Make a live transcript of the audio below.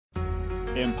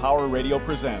Empower Radio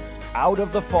presents Out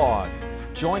of the Fog.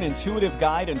 Join intuitive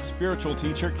guide and spiritual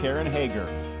teacher Karen Hager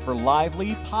for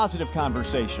lively, positive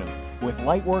conversation with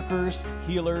light workers,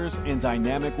 healers, and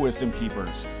dynamic wisdom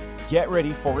keepers. Get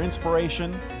ready for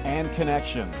inspiration and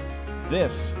connection.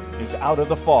 This is Out of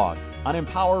the Fog on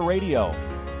Empower Radio.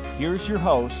 Here's your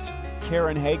host,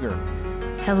 Karen Hager.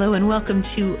 Hello and welcome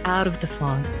to Out of the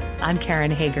Fog. I'm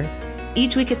Karen Hager.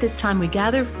 Each week at this time, we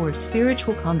gather for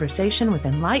spiritual conversation with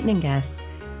enlightening guests,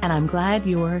 and I'm glad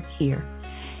you're here.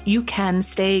 You can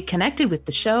stay connected with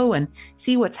the show and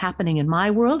see what's happening in my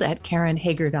world at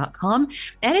KarenHager.com.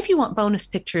 And if you want bonus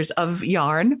pictures of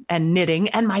yarn and knitting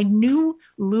and my new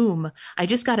loom, I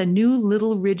just got a new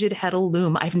little rigid heddle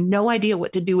loom. I have no idea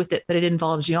what to do with it, but it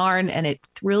involves yarn and it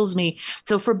thrills me.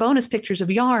 So for bonus pictures of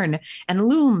yarn and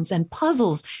looms and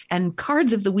puzzles and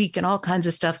cards of the week and all kinds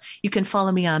of stuff, you can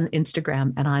follow me on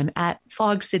Instagram, and I'm at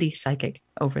Fog City Psychic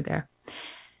over there.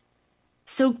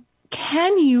 So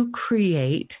can you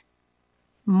create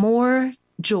more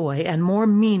joy and more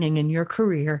meaning in your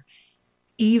career,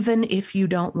 even if you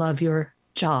don't love your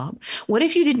job? What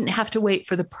if you didn't have to wait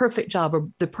for the perfect job or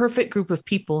the perfect group of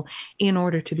people in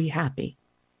order to be happy?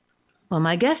 Well,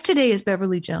 my guest today is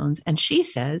Beverly Jones, and she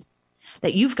says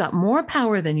that you've got more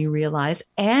power than you realize,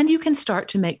 and you can start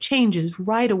to make changes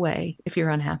right away if you're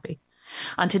unhappy.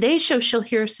 On today's show, she'll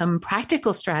hear some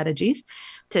practical strategies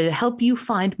to help you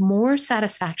find more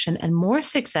satisfaction and more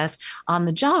success on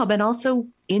the job and also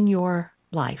in your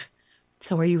life.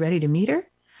 So are you ready to meet her?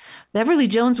 Beverly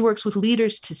Jones works with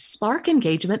leaders to spark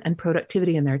engagement and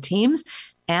productivity in their teams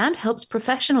and helps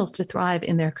professionals to thrive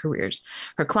in their careers.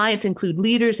 Her clients include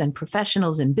leaders and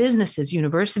professionals in businesses,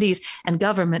 universities, and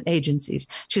government agencies.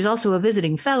 She's also a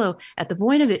visiting fellow at the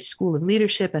Voinovich School of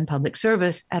Leadership and Public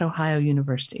Service at Ohio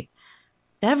University.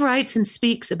 Bev writes and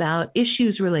speaks about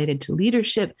issues related to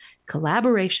leadership,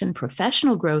 collaboration,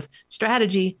 professional growth,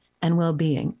 strategy, and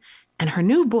well-being. And her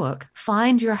new book,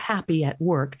 Find Your Happy at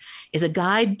Work, is a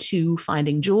guide to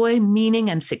finding joy, meaning,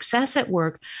 and success at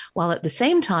work, while at the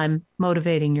same time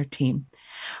motivating your team.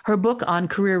 Her book on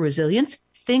career resilience,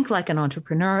 Think Like an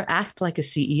Entrepreneur, Act Like a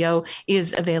CEO,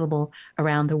 is available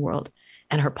around the world.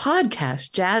 And her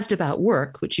podcast, Jazzed About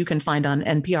Work, which you can find on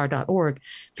npr.org,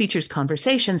 features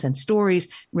conversations and stories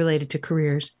related to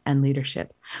careers and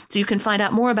leadership. So you can find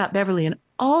out more about Beverly and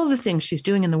all the things she's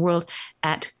doing in the world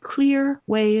at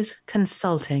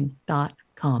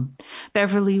clearwaysconsulting.com.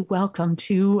 Beverly, welcome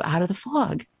to Out of the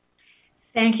Fog.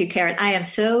 Thank you, Karen. I am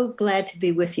so glad to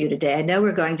be with you today. I know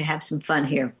we're going to have some fun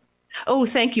here. Oh,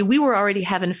 thank you. We were already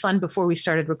having fun before we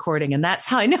started recording, and that's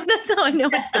how I know it's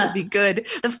going to be good.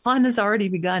 The fun has already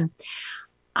begun.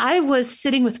 I was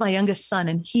sitting with my youngest son,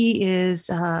 and he is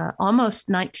almost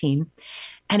 19,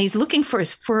 and he's looking for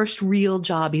his first real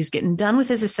job. He's getting done with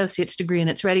his associate's degree, and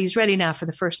it's ready. He's ready now for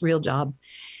the first real job.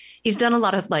 He's done a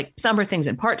lot of like summer things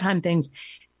and part-time things,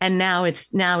 and now it's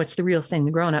the real thing,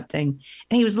 the grown-up thing.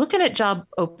 And he was looking at job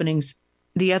openings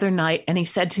the other night, and he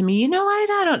said to me,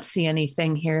 I don't see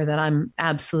anything here that I'm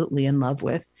absolutely in love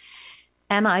with.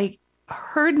 And I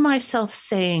heard myself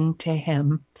saying to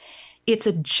him, it's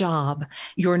a job.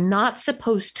 You're not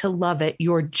supposed to love it.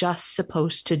 You're just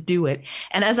supposed to do it.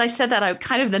 And as I said that, I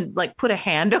kind of then like put a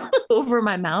hand over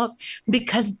my mouth,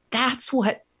 because that's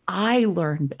what I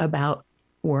learned about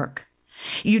work.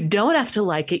 You don't have to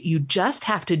like it. You just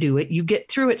have to do it. You get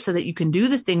through it so that you can do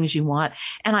the things you want.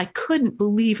 And I couldn't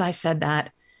believe I said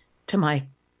that to my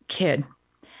kid.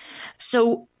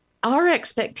 So our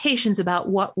expectations about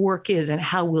what work is and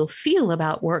how we'll feel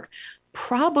about work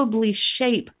probably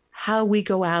shape how we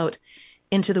go out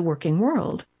into the working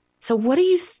world. So what do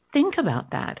you think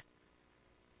about that?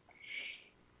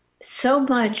 So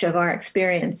much of our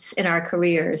experience in our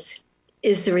careers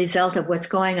is the result of what's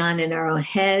going on in our own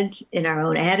head, in our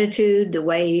own attitude, the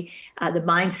way, the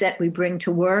mindset we bring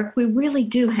to work. We really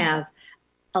do have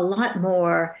a lot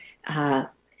more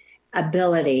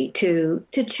ability to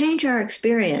change our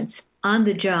experience on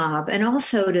the job, and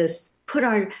also to put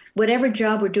our whatever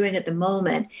job we're doing at the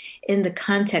moment in the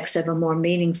context of a more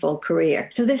meaningful career.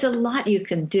 So there's a lot you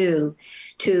can do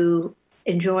to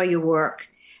enjoy your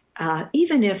work,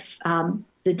 even if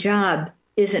the job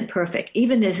isn't perfect,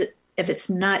 even if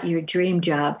it's not your dream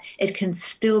job. It can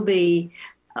still be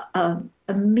a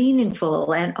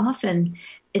meaningful and often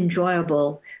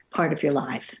enjoyable part of your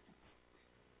life.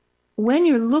 When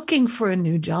you're looking for a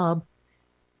new job,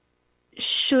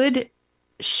 should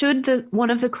one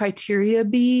of the criteria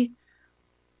be,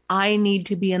 I need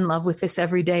to be in love with this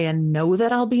every day and know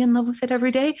that I'll be in love with it every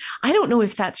day? I don't know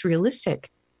if that's realistic.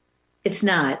 It's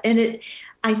not. And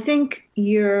I think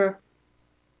your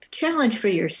challenge for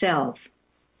yourself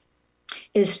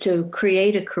is to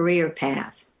create a career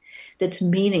path that's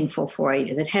meaningful for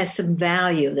you, that has some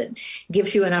value, that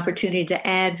gives you an opportunity to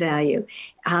add value,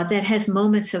 that has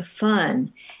moments of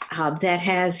fun, that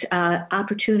has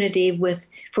opportunity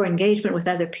for engagement with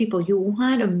other people. You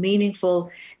want a meaningful,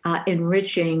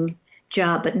 enriching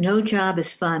job, but no job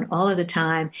is fun all of the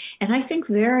time. And I think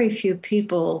very few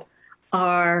people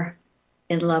are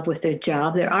in love with their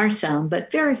job. There are some,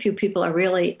 but very few people are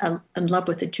really in love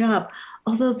with the job.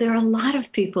 Although there are a lot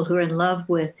of people who are in love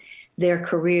with their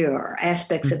career or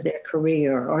aspects of their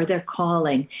career or their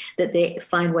calling that they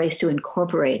find ways to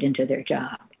incorporate into their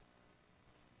job.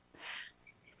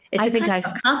 It's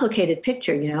a complicated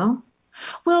picture, you know?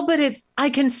 Well, but I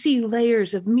can see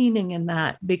layers of meaning in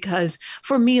that, because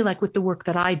for me, like with the work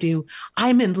that I do,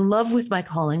 I'm in love with my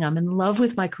calling. I'm in love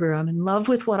with my career. I'm in love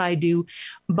with what I do,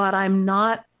 but I'm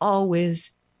not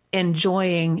always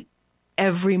enjoying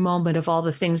every moment of all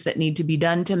the things that need to be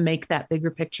done to make that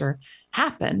bigger picture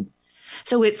happen.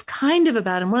 So it's kind of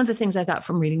about, and one of the things I got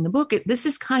from reading the book, this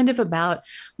is kind of about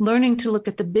learning to look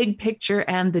at the big picture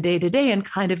and the day-to-day and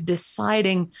kind of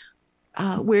deciding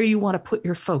where you want to put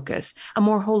your focus, a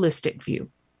more holistic view.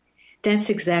 That's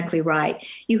exactly right.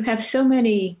 You have so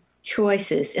many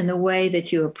choices in the way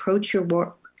that you approach your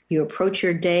work, you approach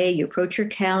your day, you approach your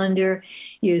calendar,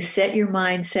 you set your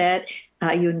mindset,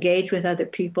 you engage with other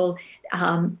people,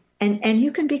 and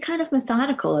you can be kind of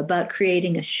methodical about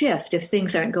creating a shift if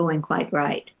things aren't going quite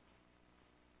right.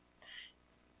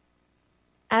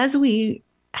 As we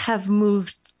have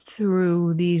moved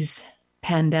through these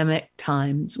pandemic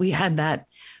times, we had that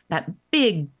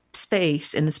big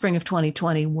space in the spring of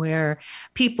 2020 where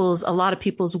a lot of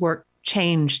people's work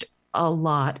changed a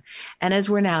lot. And as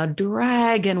we're now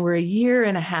we're a year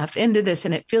and a half into this,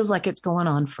 and it feels like it's going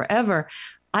on forever,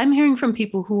 I'm hearing from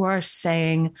people who are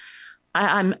saying,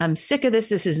 I'm sick of this.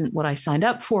 This isn't what I signed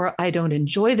up for. I don't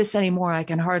enjoy this anymore. I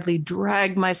can hardly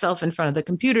drag myself in front of the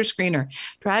computer screen or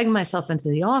drag myself into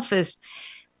the office.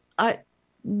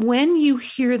 When you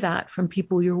hear that from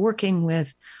people you're working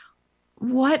with,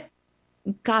 what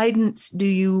guidance do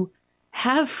you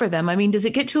have for them? I mean, does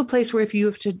it get to a place where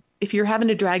if you're having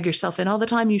to drag yourself in all the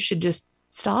time, you should just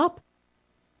stop?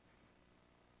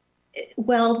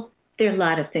 Well, there are a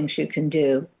lot of things you can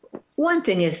do. One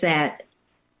thing is that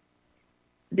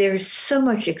there's so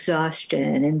much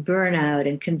exhaustion and burnout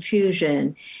and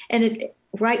confusion, and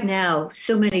right now,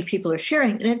 so many people are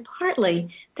sharing, and partly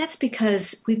that's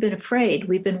because we've been afraid,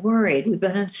 we've been worried, we've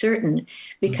been uncertain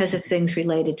because of things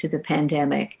related to the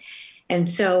pandemic. And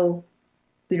so,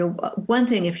 one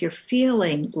thing, if you're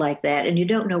feeling like that and you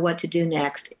don't know what to do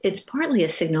next, it's partly a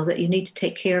signal that you need to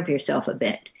take care of yourself a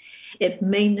bit. It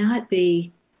may not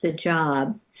be the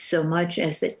job so much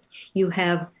as that you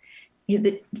have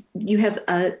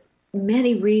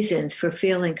many reasons for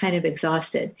feeling kind of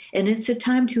exhausted. And it's a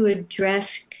time to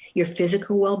address your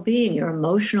physical well-being, your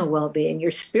emotional well-being,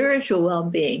 your spiritual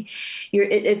well-being.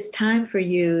 It's time for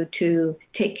you to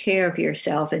take care of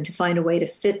yourself and to find a way to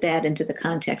fit that into the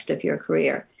context of your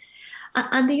career.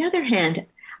 On the other hand,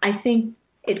 I think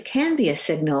it can be a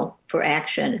signal for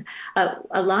action.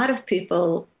 A lot of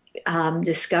people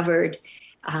discovered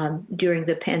during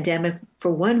the pandemic,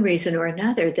 for one reason or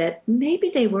another, that maybe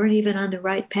they weren't even on the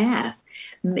right path.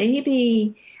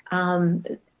 Maybe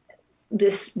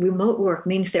this remote work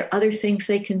means there are other things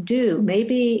they can do.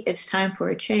 Maybe it's time for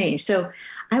a change. So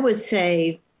I would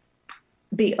say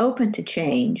be open to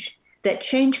change. That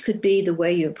change could be the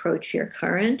way you approach your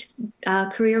current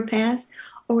career path,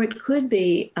 or it could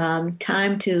be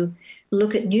time to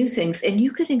look at new things, and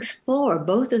you can explore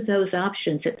both of those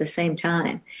options at the same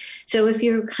time. So if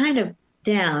you're kind of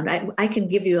down, I can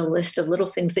give you a list of little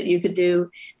things that you could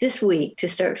do this week to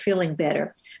start feeling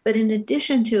better. But in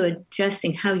addition to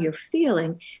adjusting how you're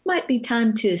feeling, it might be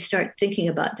time to start thinking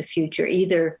about the future,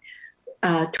 either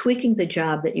tweaking the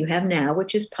job that you have now,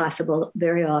 which is possible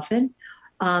very often,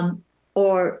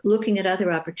 or looking at other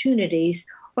opportunities,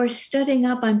 or studying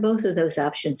up on both of those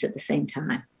options at the same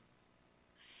time.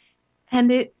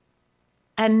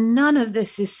 And none of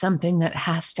this is something that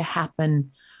has to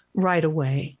happen right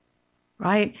away,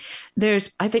 right?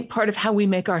 I think part of how we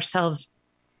make ourselves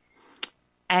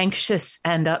anxious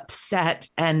and upset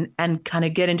and kind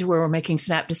of get into where we're making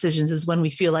snap decisions is when we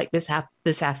feel like this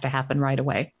has to happen right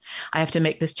away. I have to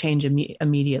make this change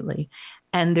immediately.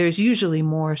 And there's usually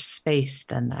more space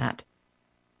than that.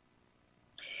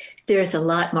 There's a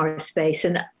lot more space.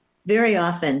 And very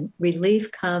often relief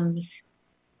comes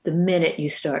the minute you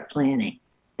start planning,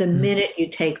 the minute you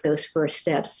take those first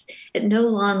steps. It no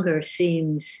longer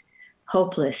seems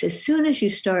hopeless. As soon as you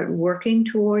start working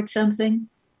towards something,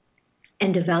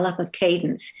 and develop a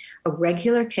cadence, a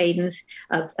regular cadence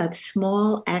of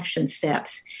small action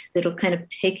steps that'll kind of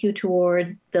take you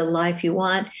toward the life you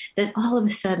want, then all of a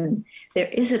sudden there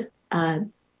is a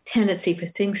tendency for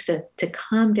things to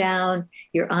calm down.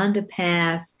 You're on the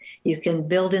path. You can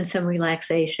build in some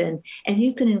relaxation, and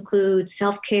you can include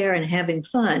self-care and having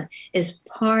fun as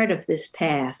part of this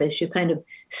path as you kind of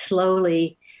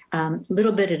slowly,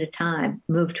 little bit at a time,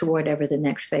 move toward whatever the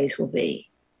next phase will be.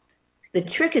 The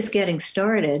trick is getting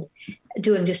started,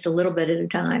 doing just a little bit at a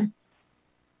time.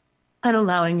 And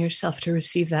allowing yourself to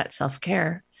receive that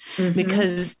self-care. Mm-hmm.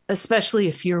 Because especially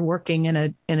if you're working in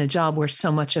a job where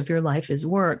so much of your life is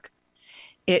work,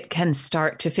 it can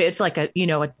start to feel, it's like a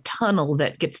tunnel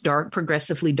that gets dark,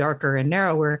 progressively darker and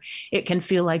narrower. It can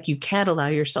feel like you can't allow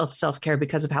yourself self-care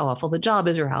because of how awful the job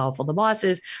is, or how awful the boss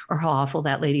is, or how awful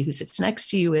that lady who sits next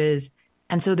to you is.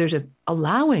 And so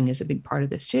allowing is a big part of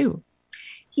this too.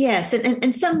 Yes.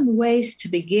 And some ways to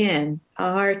begin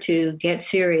are to get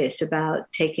serious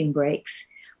about taking breaks.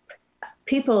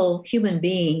 People, human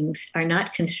beings, are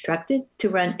not constructed to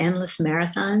run endless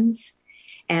marathons,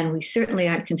 and we certainly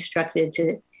aren't constructed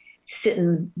to sit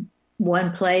in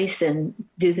one place and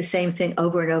do the same thing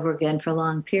over and over again for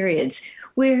long periods.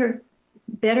 We're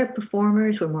better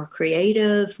performers, we're more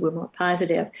creative, we're more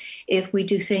positive if we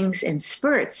do things in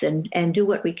spurts and do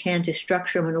what we can to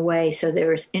structure them in a way so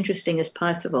they're as interesting as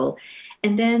possible,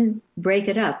 and then break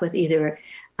it up with either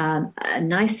a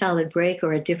nice solid break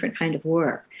or a different kind of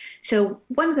work. So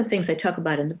one of the things I talk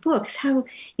about in the book is how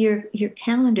your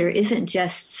calendar isn't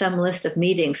just some list of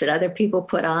meetings that other people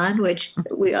put on, which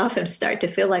we often start to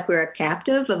feel like we're a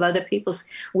captive of other people's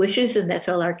wishes, and that's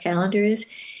all our calendar is.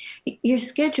 Your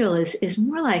schedule is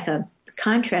more like a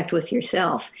contract with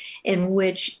yourself in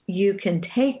which you can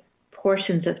take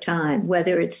portions of time,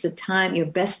 whether it's the time, your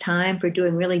best time for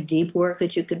doing really deep work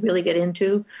that you could really get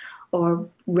into, or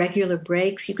regular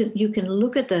breaks. You can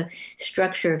look at the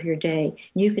structure of your day.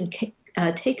 You can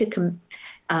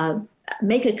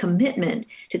make a commitment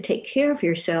to take care of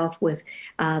yourself with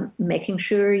making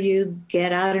sure you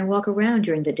get out and walk around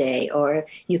during the day, or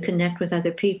you connect with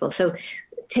other people. So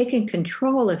taking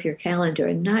control of your calendar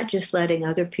and not just letting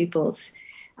other people's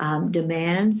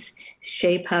demands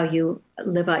shape how you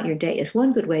live out your day is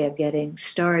one good way of getting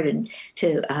started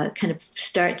to kind of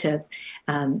start to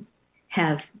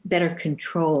have better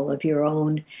control of your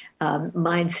own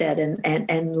mindset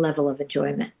and level of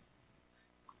enjoyment.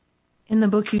 In the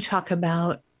book, you talk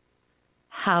about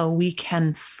how we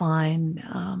can find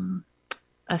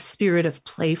a spirit of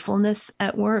playfulness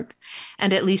at work.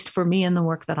 And at least for me in the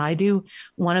work that I do,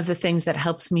 one of the things that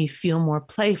helps me feel more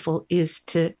playful is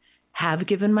to have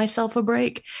given myself a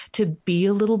break, to be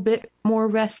a little bit more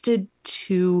rested,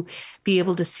 to be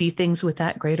able to see things with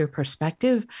that greater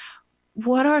perspective.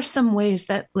 What are some ways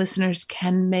that listeners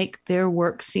can make their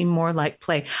work seem more like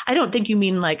play? I don't think you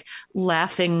mean like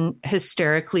laughing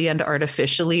hysterically and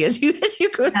artificially as you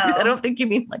go through. I don't think you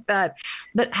mean like that.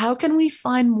 But how can we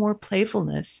find more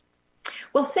playfulness?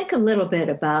 Well, think a little bit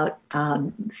about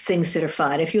things that are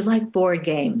fun. If you like board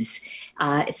games,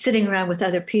 sitting around with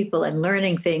other people and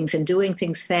learning things and doing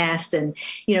things fast, and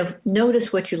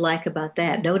notice what you like about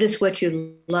that. Notice what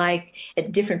you like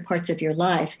at different parts of your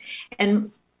life,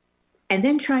 and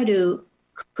then try to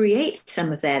create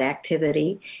some of that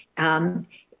activity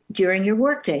during your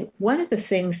workday. One of the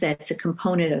things that's a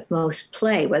component of most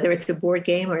play, whether it's a board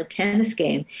game or a tennis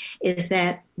game, is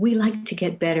that we like to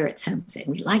get better at something.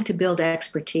 We like to build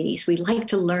expertise. We like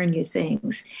to learn new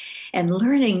things. And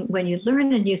learning, when you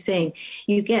learn a new thing,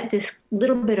 you get this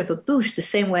little bit of a boost the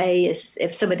same way as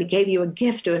if somebody gave you a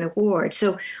gift or an award.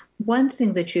 So one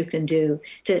thing that you can do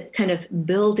to kind of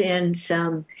build in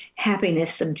some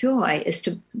happiness, some joy, is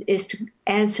to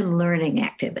add some learning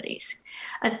activities.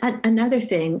 Another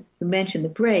thing, you mentioned the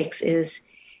breaks, is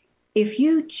if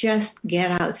you just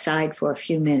get outside for a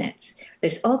few minutes,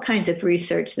 there's all kinds of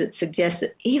research that suggests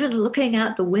that even looking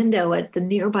out the window at the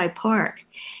nearby park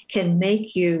can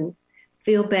make you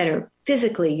feel better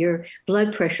physically. Your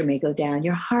blood pressure may go down,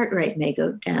 your heart rate may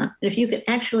go down. And if you can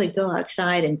actually go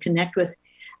outside and connect with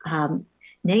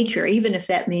nature, even if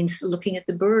that means looking at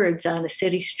the birds on a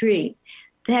city street,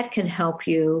 that can help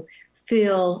you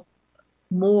feel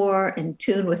more in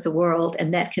tune with the world,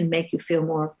 and that can make you feel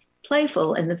more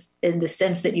playful in the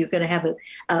sense that you're going to have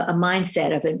a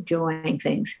mindset of enjoying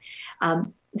things.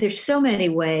 There's so many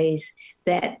ways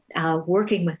that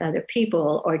working with other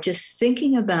people, or just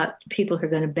thinking about people who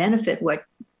are going to benefit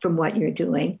from what you're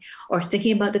doing, or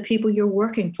thinking about the people you're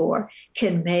working for,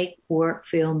 can make work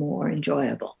feel more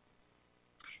enjoyable.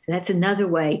 That's another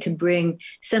way to bring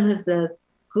some of the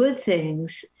good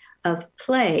things of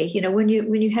play, when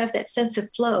you have that sense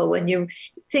of flow, when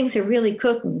things are really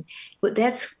cooking, but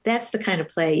that's the kind of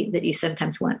play that you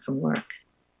sometimes want from work.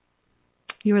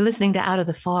 You are listening to Out of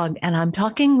the Fog, and I'm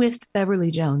talking with Beverly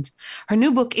Jones. Her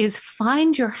new book is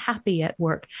Find Your Happy at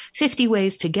Work, 50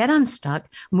 Ways to Get Unstuck,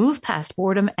 Move Past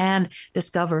Boredom, and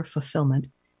Discover Fulfillment.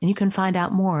 And you can find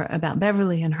out more about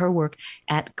Beverly and her work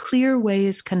at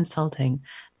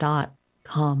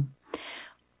clearwaysconsulting.com.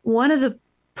 One of the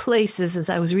places, as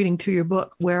I was reading through your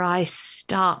book, where I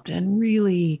stopped and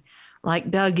really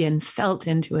dug in, felt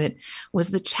into it,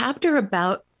 was the chapter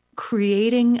about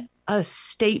creating a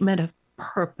statement of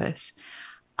purpose,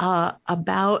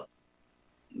 about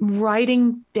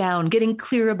writing down, getting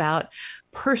clear about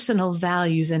personal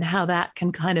values and how that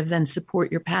can kind of then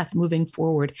support your path moving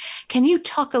forward. Can you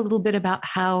talk a little bit about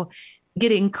how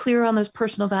getting clear on those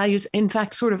personal values, in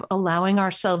fact, sort of allowing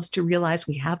ourselves to realize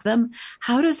we have them,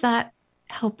 how does that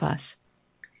help us?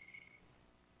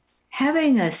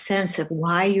 Having a sense of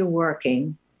why you're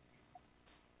working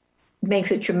makes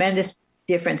a tremendous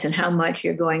difference in how much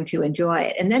you're going to enjoy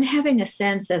it. And then having a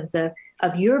sense of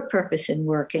your purpose in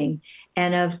working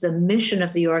and of the mission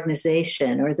of the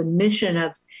organization or the mission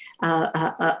of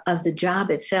the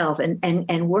job itself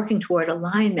and working toward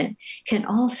alignment can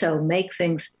also make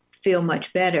things feel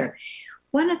much better.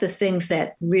 One of the things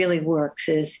that really works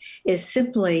is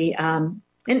simply,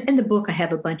 in the book, I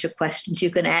have a bunch of questions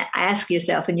you can ask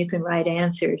yourself and you can write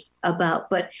answers about,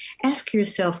 but ask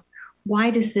yourself,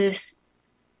 why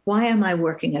am I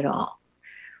working at all?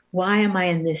 Why am I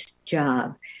in this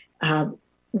job?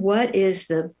 What is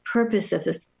the purpose of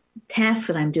the task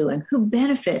that I'm doing? Who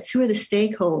benefits? Who are the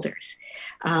stakeholders?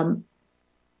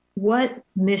 What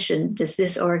mission does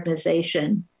this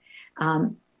organization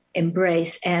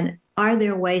embrace? And are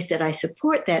there ways that I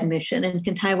support that mission and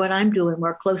can tie what I'm doing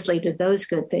more closely to those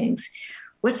good things?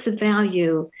 What's the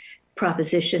value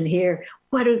proposition here?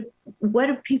 What do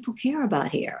people care about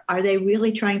here? Are they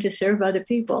really trying to serve other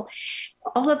people?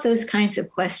 All of those kinds of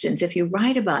questions, if you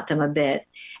write about them a bit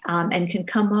and can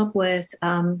come up with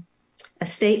a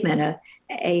statement,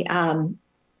 a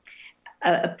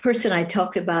person I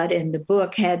talk about in the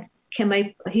book he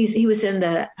was in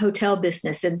the hotel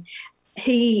business and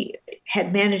he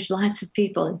had managed lots of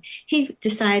people. And he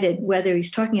decided whether he's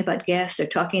talking about guests or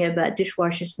talking about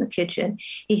dishwashers in the kitchen,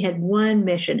 he had one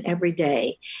mission every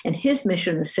day. And his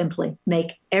mission was simply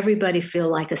make everybody feel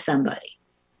like a somebody.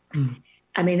 Mm.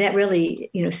 I mean, that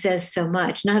really, says so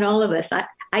much. Not all of us,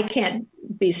 I can't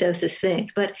be so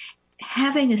succinct, but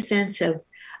having a sense of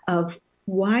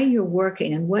why you're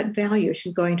working and what values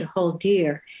you're going to hold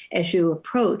dear as you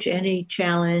approach any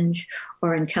challenge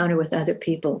or encounter with other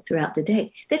people throughout the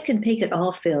day, that can make it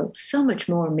all feel so much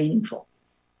more meaningful.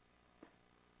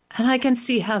 And I can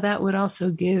see how that would also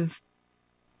give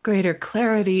greater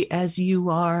clarity as you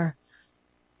are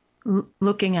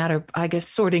looking at, or I guess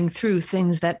sorting through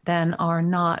things that then are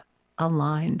not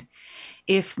aligned.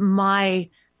 If my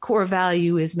core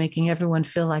value is making everyone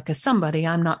feel like a somebody,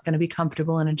 I'm not going to be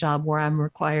comfortable in a job where I'm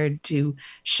required to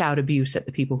shout abuse at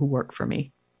the people who work for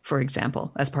me, for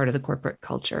example, as part of the corporate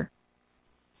culture.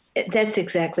 That's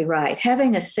exactly right.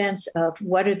 Having a sense of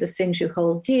what are the things you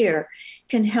hold dear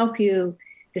can help you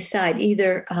decide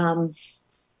either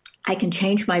I can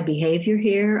change my behavior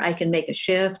here, I can make a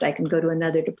shift, I can go to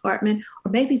another department,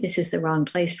 or maybe this is the wrong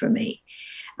place for me.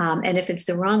 And if it's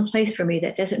the wrong place for me,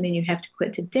 that doesn't mean you have to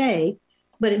quit today,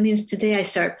 but it means today I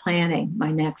start planning my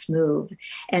next move.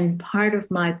 And part of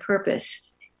my purpose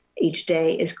each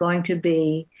day is going to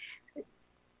be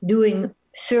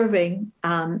serving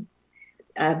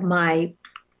my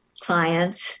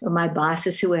clients or my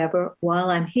bosses, whoever, while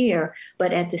I'm here,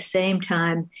 but at the same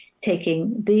time,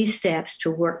 taking these steps to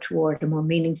work toward a more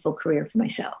meaningful career for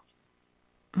myself.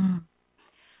 Mm.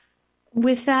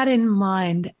 With that in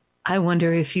mind, I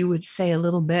wonder if you would say a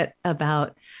little bit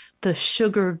about the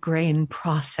sugar grain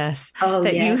process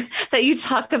that you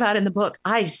talk about in the book.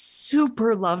 I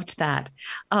super loved that.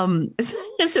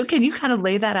 So can you kind of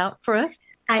lay that out for us?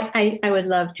 I would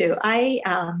love to.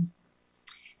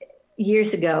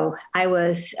 Years ago, I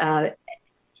was at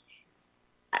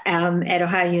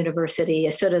Ohio University,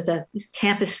 as sort of the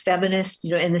campus feminist,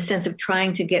 in the sense of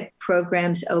trying to get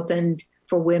programs opened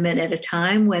for women at a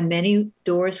time when many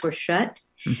doors were shut.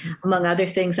 Mm-hmm. Among other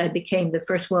things, I became the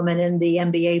first woman in the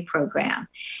MBA program.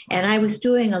 And I was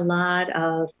doing a lot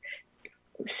of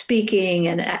speaking,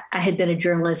 and I had been a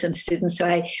journalism student, so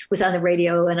I was on the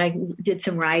radio and I did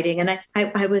some writing. And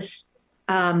I was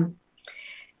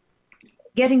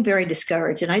getting very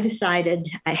discouraged. And I decided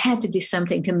I had to do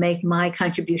something to make my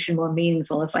contribution more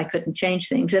meaningful if I couldn't change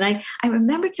things. And I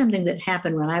remembered something that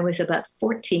happened when I was about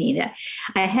 14.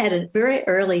 I had a very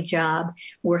early job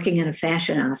working in a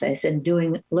fashion office and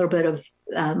doing a little bit of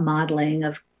modeling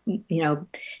of,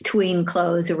 tween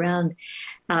clothes around.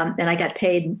 And I got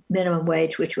paid minimum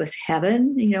wage, which was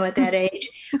heaven, at that age.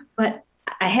 But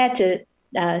I had to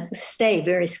stay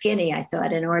very skinny, I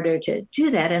thought, in order to do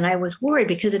that. And I was worried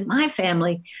because in my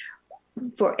family,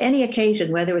 for any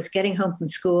occasion, whether it was getting home from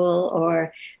school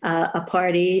or a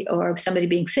party or somebody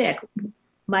being sick,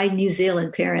 my New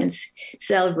Zealand parents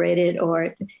celebrated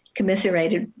or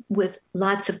commiserated with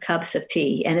lots of cups of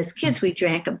tea. And as kids, we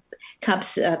drank a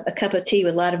cup of tea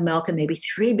with a lot of milk and maybe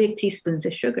 3 big teaspoons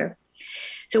of sugar.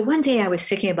 So one day I was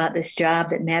thinking about this job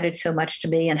that mattered so much to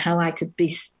me and how I could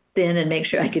be thin and make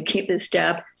sure I could keep this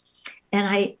job. And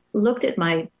I looked at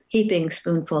my heaping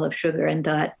spoonful of sugar and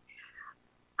thought,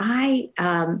 I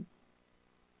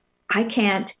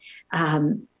can't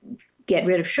get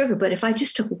rid of sugar, but if I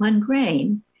just took 1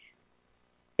 grain,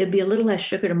 it'd be a little less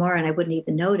sugar tomorrow and I wouldn't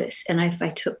even notice. And if I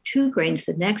took 2 grains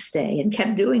the next day and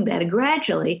kept doing that, and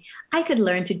gradually I could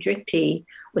learn to drink tea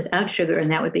without sugar,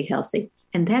 and that would be healthy.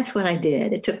 And that's what I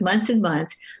did. It took months and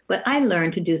months, but I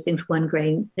learned to do things 1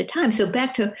 grain at a time. So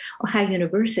back to Ohio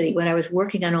University, when I was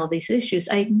working on all these issues,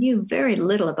 I knew very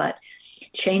little about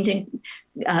changing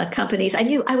companies.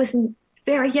 I was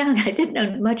very young. I didn't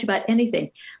know much about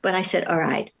anything, but I said, all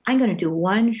right, I'm going to do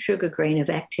 1 sugar grain of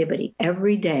activity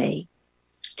every day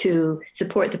to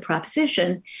support the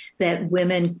proposition that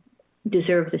women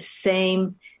deserve the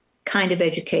same kind of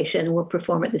education and will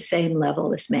perform at the same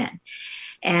level as men.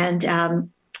 And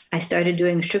I started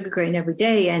doing sugar grain every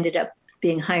day, ended up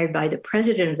being hired by the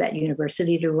president of that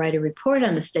university to write a report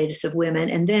on the status of women.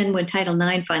 And then when Title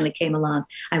IX finally came along,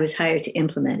 I was hired to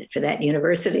implement it for that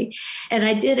university. And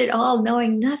I did it all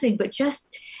knowing nothing, but just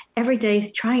every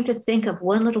day trying to think of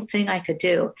one little thing I could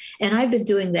do. And I've been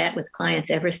doing that with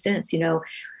clients ever since.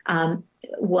 I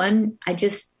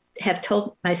just have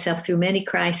told myself through many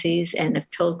crises and have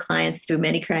told clients through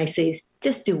many crises,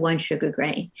 just do 1 sugar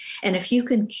grain. And if you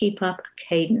can keep up a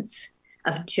cadence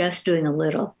of just doing a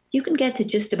little, you can get to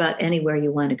just about anywhere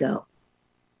you want to go.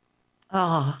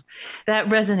 Oh, that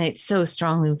resonates so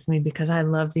strongly with me because I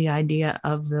love the idea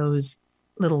of those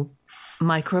little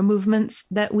micro movements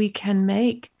that we can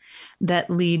make that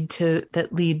lead to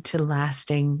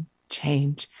lasting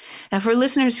change. Now, for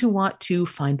listeners who want to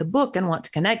find the book and want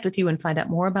to connect with you and find out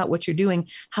more about what you're doing,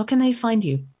 how can they find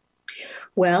you?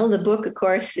 Well, the book, of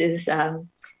course, is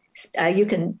you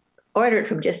can order it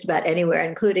from just about anywhere,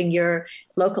 including your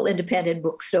local independent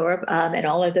bookstore and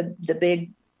all of the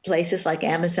big places like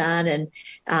Amazon and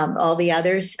all the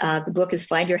others. The book is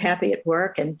Find Your Happy at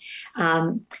Work. And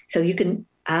so you can,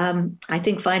 I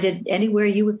think, find it anywhere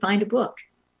you would find a book.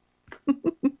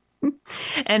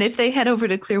 And if they head over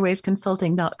to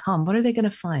clearwaysconsulting.com, what are they going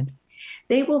to find?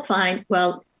 They will find,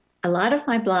 well, a lot of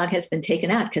my blog has been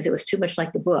taken out because it was too much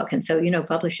like the book. And so,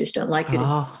 publishers don't like you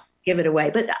to give it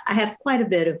away. But I have quite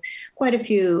a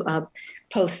few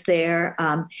posts there.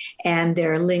 And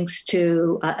there are links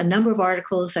to a number of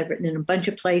articles I've written in a bunch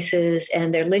of places.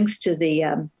 And there are links to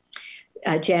the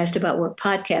Jazzed About Work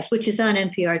podcast, which is on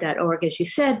npr.org, as you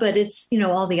said, but it's,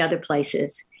 all the other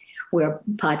places where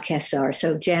podcasts are.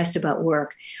 So Jazzed About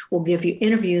Work will give you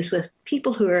interviews with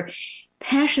people who are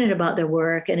passionate about their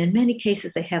work. And in many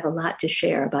cases, they have a lot to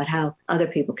share about how other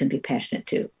people can be passionate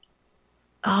too.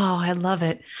 Oh, I love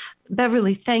it.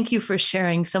 Beverly, thank you for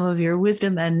sharing some of your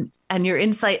wisdom and your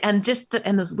insight and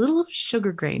and those little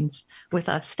sugar grains with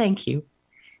us. Thank you.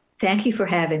 Thank you for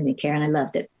having me, Karen. I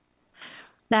loved it.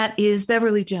 That is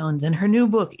Beverly Jones, and her new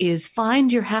book is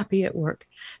Find Your Happy at Work,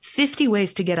 50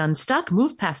 Ways to Get Unstuck,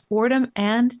 Move Past Boredom,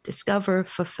 and Discover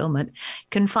Fulfillment. You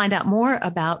can find out more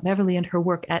about Beverly and her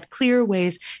work at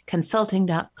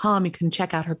clearwaysconsulting.com. You can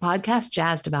check out her podcast,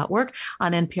 Jazzed About Work,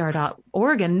 on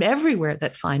npr.org and everywhere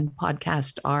that fine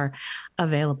podcasts are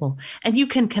available. And you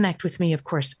can connect with me, of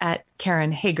course, at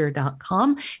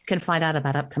KarenHager.com. You can find out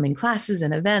about upcoming classes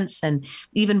and events and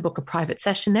even book a private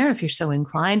session there if you're so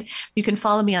inclined. You can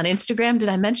follow me on Instagram. Did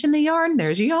I mention the yarn?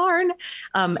 There's yarn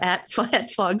at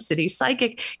Fog City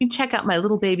Psychic. You can check out my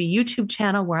little baby YouTube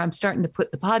channel where I'm starting to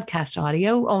put the podcast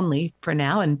audio only for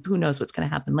now, and who knows what's going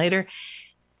to happen later.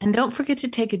 And don't forget to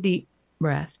take a deep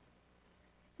breath.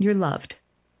 You're loved.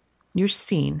 You're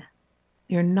seen.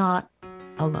 You're not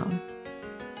alone.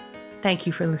 Thank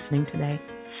you for listening today.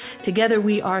 Together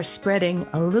we are spreading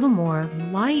a little more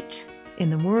light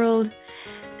in the world,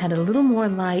 and a little more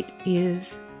light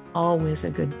is always a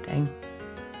good thing.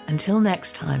 Until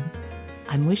next time,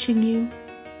 I'm wishing you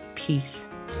peace.